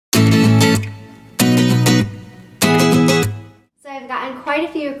gotten quite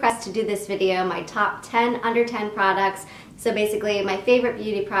a few requests to do this video, my top 10 under 10 products. So basically my favorite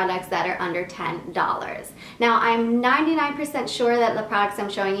beauty products that are under $10. Now I'm 99% sure that the products I'm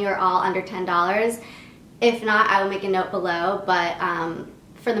showing you are all under $10. If not, I will make a note below, but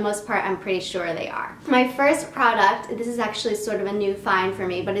for the most part, I'm pretty sure they are. My first product, this is actually sort of a new find for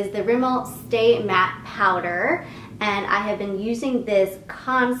me, but is the Rimmel Stay Matte Powder. And I have been using this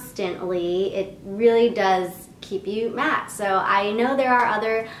constantly. It really does keep you matte. So I know there are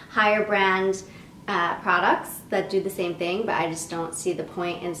other higher brand products that do the same thing, but I just don't see the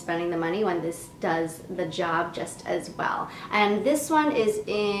point in spending the money when this does the job just as well. And this one is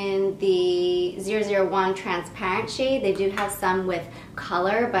in the 001 transparent shade. They do have some with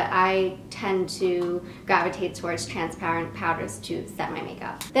color, but I tend to gravitate towards transparent powders to set my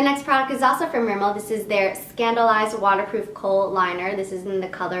makeup. The next product is also from Rimmel. This is their Scandaleyes Waterproof Kohl Liner. This is in the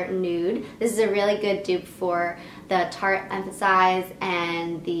color Nude. This is a really good dupe for the Tarte Emphasize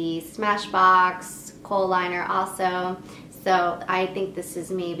and the Smashbox Kohl Liner also. So I think this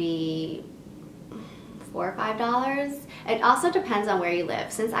is maybe $4 or $5. It also depends on where you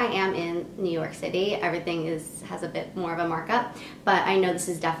live. Since I am in New York City, everything has a bit more of a markup, but I know this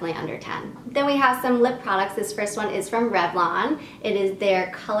is definitely under 10. Then we have some lip products. This first one is from Revlon. It is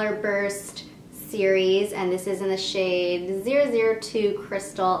their Color Burst series, and this is in the shade 002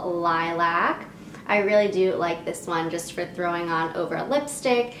 Crystal Lilac. I really do like this one just for throwing on over a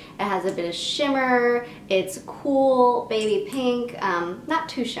lipstick. It has a bit of shimmer. It's cool, baby pink. Not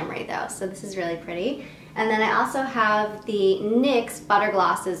too shimmery though, so this is really pretty. And then I also have the NYX Butter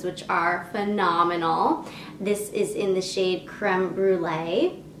Glosses, which are phenomenal. This is in the shade Creme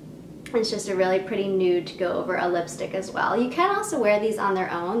Brulee. It's just a really pretty nude to go over a lipstick as well. You can also wear these on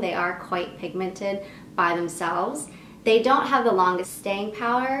their own. They are quite pigmented by themselves. They don't have the longest staying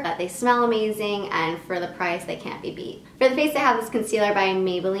power, but they smell amazing, and for the price, they can't be beat. For the face, I have this concealer by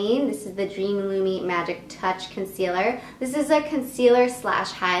Maybelline. This is the Dream Lumi Magic Touch Concealer. This is a concealer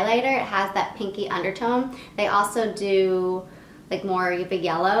slash highlighter. It has that pinky undertone. They also do like more of a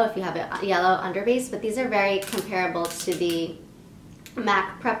yellow if you have a yellow underbase, but these are very comparable to the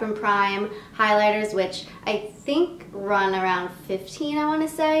MAC Prep and Prime highlighters, which I think run around 15, I want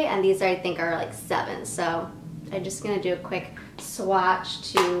to say, and these I think are like 7. So I'm just going to do a quick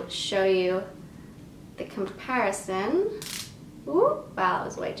swatch to show you the comparison. Ooh, wow, that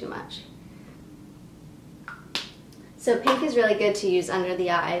was way too much. So pink is really good to use under the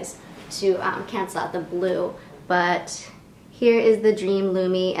eyes to cancel out the blue, but here is the Dream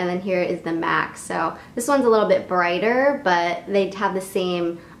Lumi, and then here is the MAC. So this one's a little bit brighter, but they have the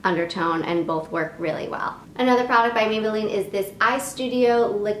same undertone and both work really well. Another product by Maybelline is this Eye Studio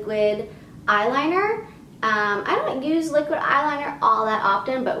Liquid Eyeliner. I don't use liquid eyeliner all that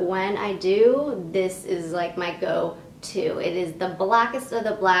often, but when I do, this is like my go-to. It is the blackest of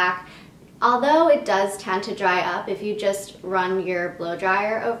the black. Although it does tend to dry up, if you just run your blow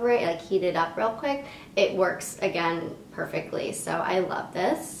dryer over it, like heat it up real quick, it works again perfectly. So I love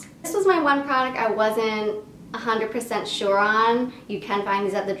this. This was my one product I wasn't 100% sure on. You can find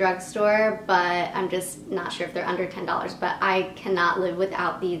these at the drugstore, but I'm just not sure if they're under $10. But I cannot live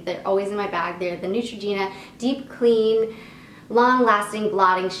without these. They're always in my bag. They're the Neutrogena Deep Clean, long-lasting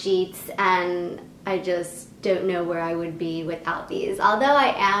blotting sheets, and I just don't know where I would be without these. Although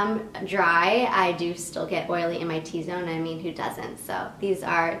I am dry, I do still get oily in my T-zone. I mean, who doesn't? So these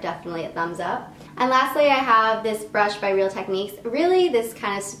are definitely a thumbs up. And lastly, I have this brush by Real Techniques. Really, this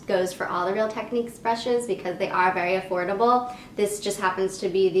kind of goes for all the Real Techniques brushes because they are very affordable. This just happens to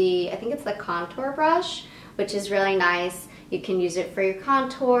be the, I think it's the contour brush, which is really nice. You can use it for your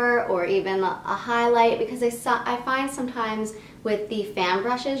contour or even a highlight, because I find sometimes with the fan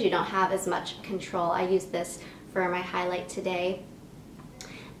brushes you don't have as much control. I use this for my highlight today.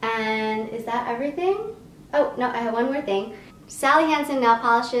 And is that everything? Oh, no, I have one more thing. Sally Hansen nail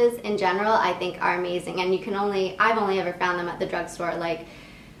polishes in general I think are amazing, and I've only ever found them at the drugstore. Like,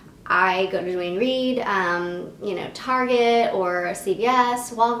 I go to Duane Reade, you know, Target or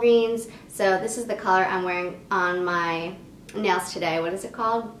CVS, Walgreens. So this is the color I'm wearing on my nails today. What is it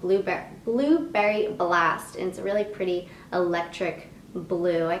called? Blueberry Blast. And it's a really pretty electric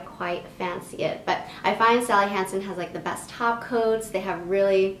blue. I quite fancy it. But I find Sally Hansen has like the best top coats. They have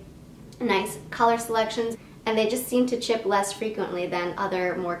really nice color selections, and they just seem to chip less frequently than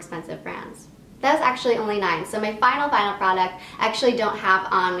other more expensive brands. That's actually only 9. So my final product I actually don't have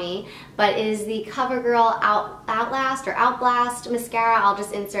on me, but it is the CoverGirl Outlast or Outblast mascara. I'll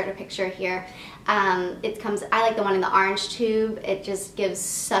just insert a picture here. I like the one in the orange tube. It just gives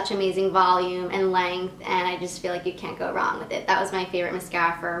such amazing volume and length, and I just feel like you can't go wrong with it. That was my favorite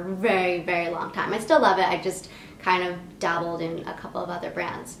mascara for a very, very long time. I still love it. I just kind of dabbled in a couple of other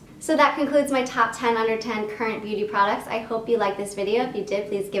brands. So that concludes my top 10 under 10 current beauty products. I hope you liked this video. If you did,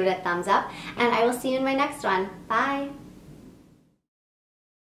 please give it a thumbs up, and I will see you in my next one. Bye!